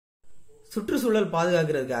சுற்றுச்சூழல்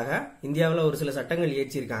பாதுகாக்கிறதுக்காக இந்தியாவில் ஒரு சில சட்டங்கள்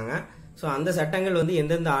இயற்றியிருக்காங்க. ஸோ அந்த சட்டங்கள் வந்து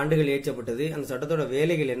எந்தெந்த ஆண்டுகள் இயற்றப்பட்டது, அந்த சட்டத்தோட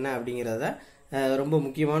வேலைகள் என்ன அப்படிங்கிறத ரொம்ப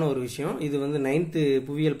முக்கியமான ஒரு விஷயம். இது வந்து 9th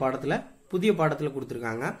புவியியல் பாடத்தில் புதிய பாடத்தில்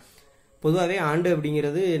கொடுத்துருக்காங்க. பொதுவாகவே ஆண்டு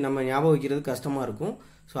அப்படிங்கிறது நம்ம ஞாபகம் வைக்கிறது கஷ்டமாக இருக்கும்.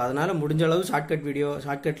 ஸோ அதனால் முடிஞ்ச அளவு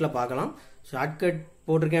ஷார்ட்கட்டில் பார்க்கலாம். ஷார்ட்கட்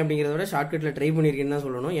போட்டிருக்கேன் அப்படிங்கிறத விட ஷார்ட்கட்டில் ட்ரை பண்ணியிருக்கேன்னு தான்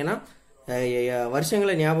சொல்லணும். ஏன்னா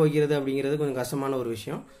வருஷங்களை ஞாபகம் வைக்கிறது அப்படிங்கிறது கொஞ்சம் கஷ்டமான ஒரு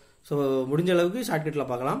விஷயம். ஸோ முடிஞ்ச அளவுக்கு ஷார்ட்கட்டில்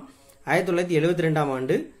பார்க்கலாம். 1972ஆம்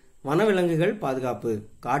ஆண்டு வனவிலங்குகள் பாதுகாப்பு,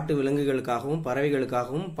 காட்டு விலங்குகளுக்காகவும்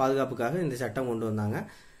பறவைகளுக்காகவும் பாதுகாப்புக்காக இந்த சட்டம் கொண்டு வந்தாங்க.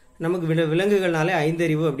 நமக்கு விலங்குகள்னாலே 5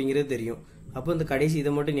 அறிவு அப்படிங்கிறது தெரியும். அப்போ இந்த கடைசி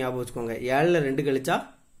இதை மட்டும் ஞாபகம் வச்சுக்கோங்க. 7ல் 2 கழிச்சா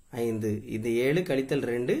 5, இது 7 கழித்தல்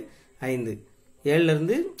 2 5. 7ல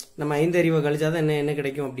இருந்து நம்ம 5 அறிவை கழிச்சாதான் என்ன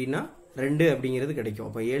கிடைக்கும் அப்படின்னா 2 அப்படிங்கிறது கிடைக்கும்.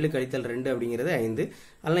 அப்போ 7 கழித்தல் 2 அப்படிங்கிறது 5.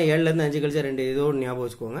 அதெல்லாம் 7ல இருந்து 5 கழிச்சா 2, ஏதோ ஒன்று ஞாபகம்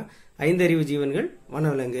வச்சுக்கோங்க. 5 அறிவு ஜீவன்கள்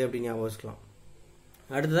வனவிலங்கு அப்படின்னு ஞாபகம் வச்சுக்கலாம்.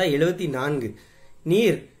 அடுத்ததா 74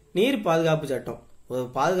 நீர் பாதுகாப்பு சட்டம்.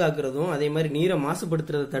 பாதுகாக்கிறதும் அதே மாதிரி நீரை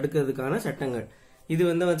மாசுபடுத்துறதை தடுக்கிறதுக்கான சட்டங்கள். இது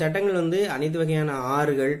வந்து சட்டங்கள் வந்து அனைத்து வகையான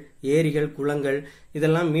ஆறுகள், ஏரிகள், குளங்கள்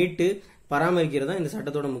இதெல்லாம் மீட்டு பராமரிக்கிறது தான் இந்த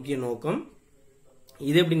சட்டத்தோட முக்கிய நோக்கம்.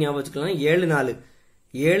 இது எப்படி ஞாபகம் வச்சுக்கலாம்?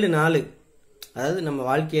 7 நாள், அதாவது நம்ம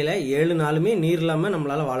வாழ்க்கையில 7 நாளுமே நீர் இல்லாம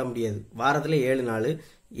நம்மளால வாழ முடியாது. வாரத்துல 7 நாள்,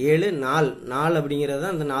 7 நாள் அப்படிங்கறத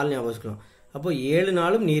அந்த நாள் ஞாபகம் வச்சுக்கலாம். அப்போ 7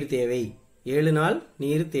 நாளும் நீர் தேவை, 7 நாள்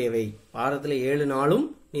நீர் தேவை, வாரத்துல 7 நாளும்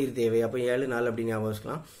நீர் தேவை. அப்போ 7 நாள் அப்படின்னு ஞாபகம்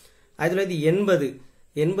வச்சுக்கலாம்.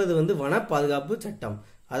 1980 வந்து வன பாதுகாப்பு சட்டம்,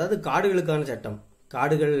 அதாவது காடுகளுக்கான சட்டம்.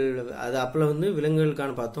 காடுகள் அது அப்பல வந்து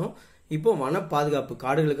விலங்குகளுக்கான பார்த்தோம். இப்போ வன பாதுகாப்பு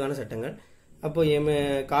காடுகளுக்கான சட்டங்கள். அப்போ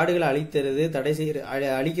காடுகளை அழிக்கிறத தடை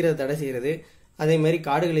செய்யறது, அதே மாதிரி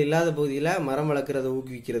காடுகள் இல்லாத பகுதியில் மரம் வளர்க்கறத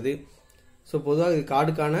ஊக்குவிக்கிறது. ஸோ பொதுவாக இது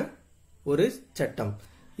காடுக்கான ஒரு சட்டம்.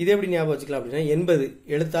 இது எப்படி ஞாபகம் வச்சுக்கலாம் அப்படின்னா 80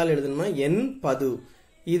 எழுத்தால் எழுதணும்னா என்பது.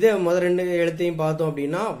 இதை முதல் 2 எழுத்தையும் பார்த்தோம்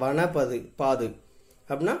அப்படின்னா பாது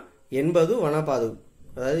அப்படின்னா 80 வனப்பாது,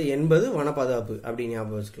 அதாவது 80 வன பாதுகாப்பு அப்படின்னு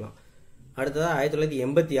ஞாபகம் வச்சுக்கலாம். அடுத்ததா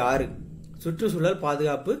 1986 சுற்றுச்சூழல்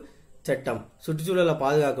பாதுகாப்பு சட்டம். சுற்றுச்சூழலை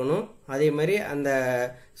பாதுகாக்கணும், அதே மாதிரி அந்த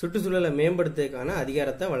சுற்றுச்சூழலை மேம்படுத்துவதற்கான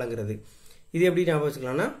அதிகாரத்தை வழங்குறது. இது எப்படி ஞாபகம்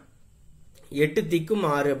வச்சுக்கலாம்னா 8 திக்கும்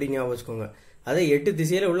 6 அப்படின்னு ஞாபகம் வச்சுக்கோங்க. அதை 8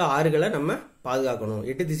 திசையில உள்ள ஆறுகளை நம்ம பாதுகாக்கணும்.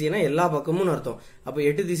 8 திசைனா எல்லா பக்கமும் அர்த்தம். அப்போ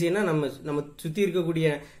 8 திசைனா நம்ம சுத்தி இருக்கக்கூடிய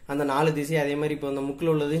அந்த 4 திசை, அதே மாதிரி இப்போ அந்த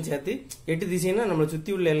முக்கில் உள்ளதையும் சேர்த்து 8 திசைனா நம்மளை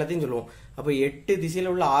சுத்தி உள்ள எல்லாத்தையும் சொல்லுவோம். அப்போ 8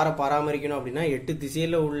 திசையில உள்ள ஆறை பராமரிக்கணும் அப்படின்னா 8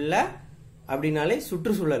 திசையில உள்ள அப்படின்னாலே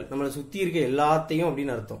சுற்றுச்சூழல் நம்மளை சுத்தி இருக்க எல்லாத்தையும்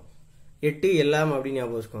அப்படின்னு அர்த்தம். 8 எல்லாம் அப்படின்னு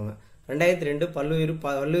ஞாபகம் வச்சுக்கோங்க. 2002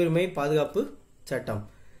 பல்லுரிமை பாதுகாப்பு சட்டம்.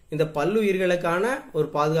 இந்த பல்லுயிர்களுக்கான ஒரு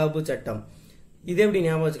பாதுகாப்பு சட்டம். இது எப்படி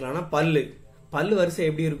ஞாபகம் வச்சுக்கலாம்னா பல்லு வரிசை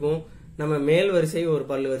எப்படி இருக்கும்? நம்ம மேல் வரிசை ஒரு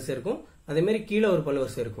பல்லு வரிசை இருக்கும், அதே மாதிரி கீழே ஒரு பல்லு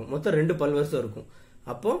வரிசை இருக்கும். மொத்தம் 2 பல் வரிசை இருக்கும்.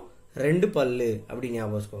 அப்போ 2 பல்லு அப்படி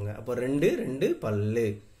ஞாபகம் வச்சுக்கோங்க. அப்போ 2 பல்லு.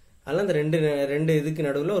 அதெல்லாம் இந்த 2 இதுக்கு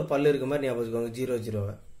நடுவில் ஒரு பல்லு இருக்க மாதிரி ஞாபகம் வச்சுக்கோங்க,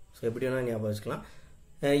 0 ஸோ எப்படி வேணா ஞாபகம் வச்சுக்கலாம்.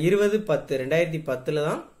 2010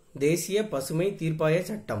 தான் தேசிய பசுமை தீர்ப்பாய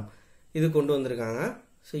சட்டம் இது கொண்டு வந்திருக்காங்க.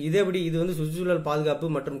 ஸோ இது வந்து சுற்றுச்சூழல் பாதுகாப்பு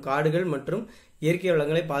மற்றும் காடுகள் மற்றும் இயற்கை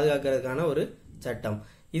வளங்களை பாதுகாக்கிறதுக்கான ஒரு சட்டம்.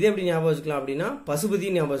 இது எப்படி ஞாபகம் வச்சுக்கலாம் அப்படின்னா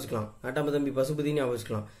பசுபதினு ஞாபகம் வச்சுக்கலாம். நாட்டாம தம்பி பசுபதினு ஞாபகம்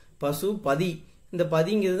வச்சுக்கலாம். பசுபதி, இந்த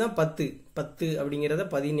பதிங்கிறது தான் 10 அப்படிங்கிறத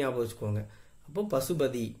பதி ஞாபகம் வச்சுக்கோங்க. அப்போ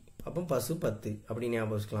பசுபதி, அப்போ பசு 10 அப்படின்னு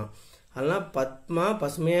ஞாபகம் வச்சுக்கலாம். அதெல்லாம் பத்மா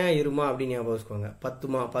பசுமையா இருமா அப்படின்னு ஞாபகம் வச்சுக்கோங்க.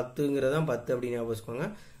 10ங்கிறது தான் 10 அப்படின்னு ஞாபகம் வச்சுக்கோங்க.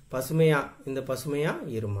 பசுமையா, இந்த பசுமையா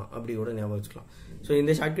இருமா அப்படி கூட ஞாபகம் வச்சுக்கலாம். ஸோ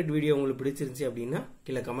இந்த ஷார்ட்கட் வீடியோ உங்களுக்கு பிடிச்சிருந்துச்சு அப்படின்னா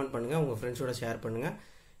கீழே கமெண்ட் பண்ணுங்க, உங்க ஃப்ரெண்ட்ஸோட ஷேர் பண்ணுங்க.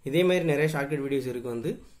 இதே மாதிரி நிறைய ஷார்ட்கட் வீடியோஸ் இருக்கு,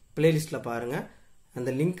 வந்து பிளேலிஸ்ட்ல பாருங்க. அந்த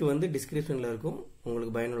லிங்க் வந்து டிஸ்கிரிப்ஷன்ல இருக்கும்,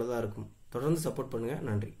 உங்களுக்கு பயனுள்ளதா இருக்கும். தொடர்ந்து சப்போர்ட் பண்ணுங்க.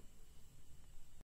 நன்றி.